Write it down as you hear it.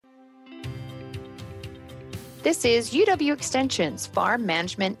This is UW Extension's Farm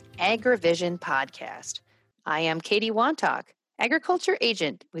Management AgriVision podcast. I am Katie Wantock, Agriculture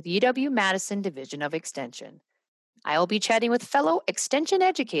Agent with UW-Madison Division of Extension. I will be chatting with fellow Extension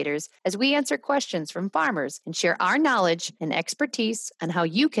educators as we answer questions from farmers and share our knowledge and expertise on how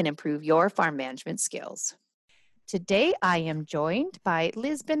you can improve your farm management skills. Today, I am joined by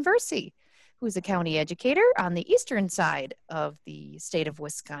Liz Benversi, who is a county educator on the eastern side of the state of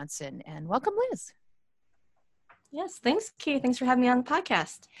Wisconsin. And welcome, Liz. Yes, thanks, Kate. Thanks for having me on the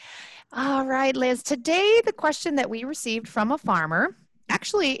podcast. All right, Liz. Today, the question that we received from a farmer,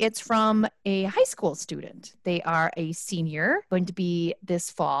 actually, it's from a high school student. They are a senior, going to be this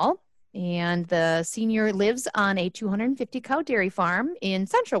fall. And the senior lives on a 250 cow dairy farm in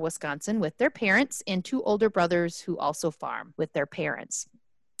central Wisconsin with their parents and two older brothers who also farm with their parents.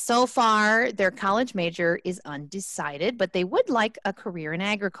 So far, their college major is undecided, but they would like a career in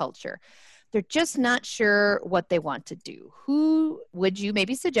agriculture. They're just not sure what they want to do. Who would you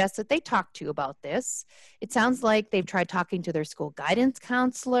maybe suggest that they talk to about this? It sounds like they've tried talking to their school guidance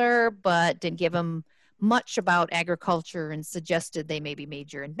counselor, but didn't give them much about agriculture and suggested they maybe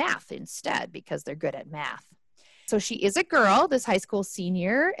major in math instead because they're good at math. So she is a girl, this high school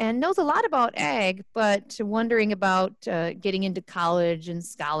senior, and knows a lot about ag, but wondering about getting into college and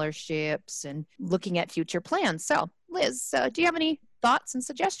scholarships and looking at future plans. So, Liz, do you have any thoughts and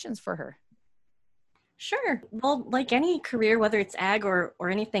suggestions for her? Sure. Well, like any career, whether it's ag or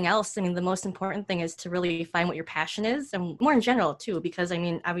anything else, I mean, the most important thing is to really find what your passion is, and more in general too, because I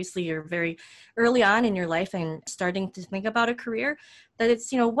mean, obviously you're very early on in your life and starting to think about a career, that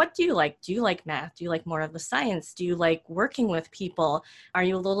it's, what do you like? Do you like math? Do you like more of the science? Do you like working with people? Are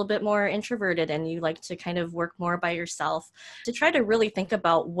you a little bit more introverted and you like to kind of work more by yourself? To try to really think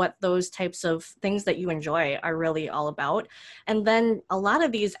about what those types of things that you enjoy are really all about. And then a lot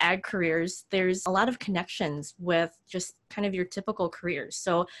of these ag careers, there's a lot of connections with just kind of your typical careers.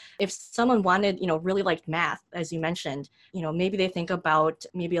 So if someone wanted, really liked math, as you mentioned, maybe they think about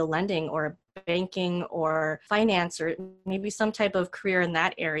maybe a lending or banking or finance or maybe some type of career in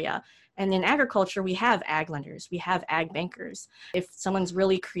that area. And in agriculture, we have ag lenders, we have ag bankers. If someone's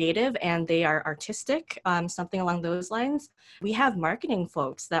really creative and they are artistic, something along those lines, we have marketing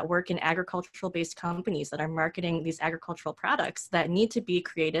folks that work in agricultural-based companies that are marketing these agricultural products that need to be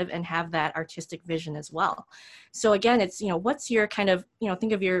creative and have that artistic vision as well. So again, it's, what's your kind of,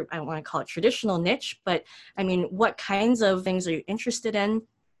 think of your, I don't want to call it traditional niche, but I mean, what kinds of things are you interested in?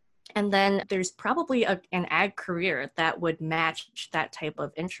 And then there's probably an ag career that would match that type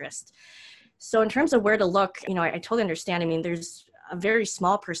of interest. So in terms of where to look, I totally understand. I mean, there's a very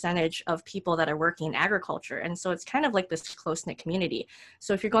small percentage of people that are working in agriculture. And so it's kind of like this close-knit community.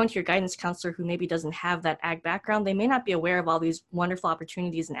 So if you're going to your guidance counselor who maybe doesn't have that ag background, they may not be aware of all these wonderful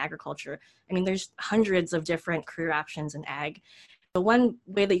opportunities in agriculture. I mean, there's hundreds of different career options in ag. The one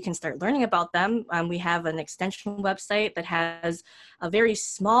way that you can start learning about them, we have an extension website that has a very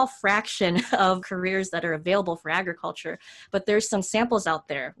small fraction of careers that are available for agriculture, but there's some samples out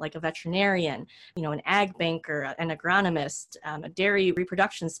there, like a veterinarian, an ag banker, an agronomist, a dairy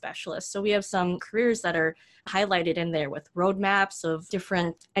reproduction specialist. So we have some careers that are highlighted in there with roadmaps of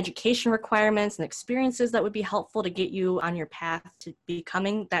different education requirements and experiences that would be helpful to get you on your path to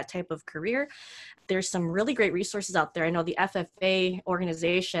becoming that type of career. There's some really great resources out there. I know the FFA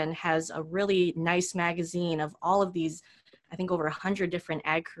organization has a really nice magazine of all of these, I think over 100 different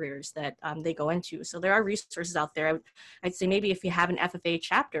ag careers that they go into. So there are resources out there. I'd say maybe if you have an FFA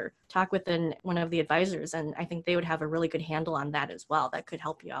chapter, talk with one of the advisors, and I think they would have a really good handle on that as well. That could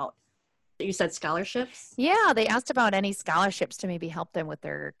help you out. You said scholarships? Yeah, they asked about any scholarships to maybe help them with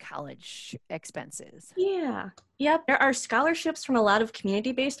their college expenses. Yeah. Yep. There are scholarships from a lot of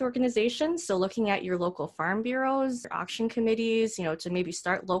community-based organizations. So looking at your local farm bureaus, auction committees, to maybe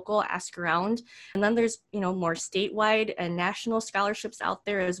start local, ask around. And then there's, more statewide and national scholarships out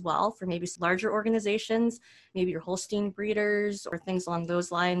there as well for maybe larger organizations, maybe your Holstein breeders or things along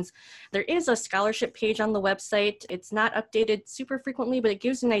those lines. There is a scholarship page on the website. It's not updated super frequently, but it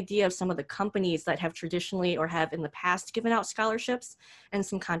gives an idea of some of the companies that have traditionally or have in the past given out scholarships and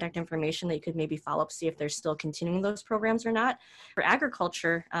some contact information that you could maybe follow up, see if they're still continuing those programs or not. For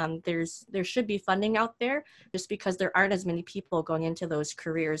agriculture, there should be funding out there just because there aren't as many people going into those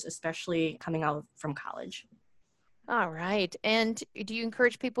careers, especially coming out from college. All right. And do you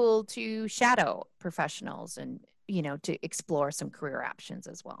encourage people to shadow professionals and, to explore some career options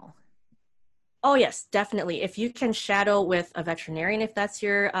as well? Oh yes, definitely. If you can shadow with a veterinarian, if that's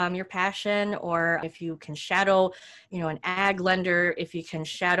your passion, or if you can shadow, an ag lender, if you can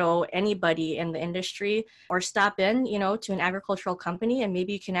shadow anybody in the industry, or stop in, to an agricultural company, and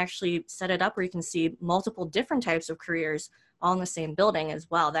maybe you can actually set it up where you can see multiple different types of careers all in the same building as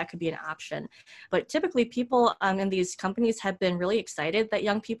well. That could be an option. But typically, people in these companies have been really excited that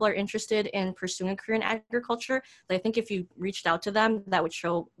young people are interested in pursuing a career in agriculture. I think if you reached out to them, that would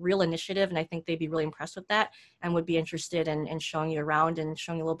show real initiative, and I think they'd be really impressed with that and would be interested in showing you around and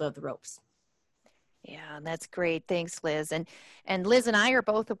showing you a little bit of the ropes. Yeah, that's great. Thanks, Liz. And Liz and I are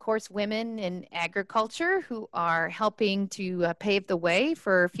both, of course, women in agriculture who are helping to pave the way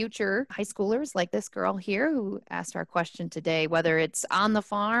for future high schoolers like this girl here who asked our question today, whether it's on the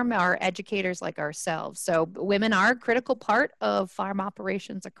farm or educators like ourselves. So women are a critical part of farm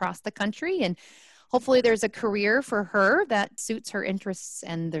operations across the country, and hopefully there's a career for her that suits her interests,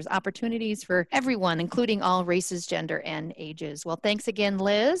 and there's opportunities for everyone, including all races, gender, and ages. Well, thanks again,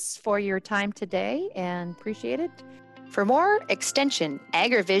 Liz, for your time today, and appreciate it. For more Extension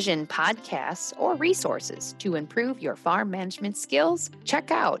AgriVision podcasts or resources to improve your farm management skills,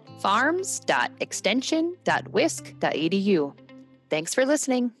 check out farms.extension.wisc.edu. Thanks for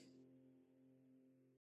listening.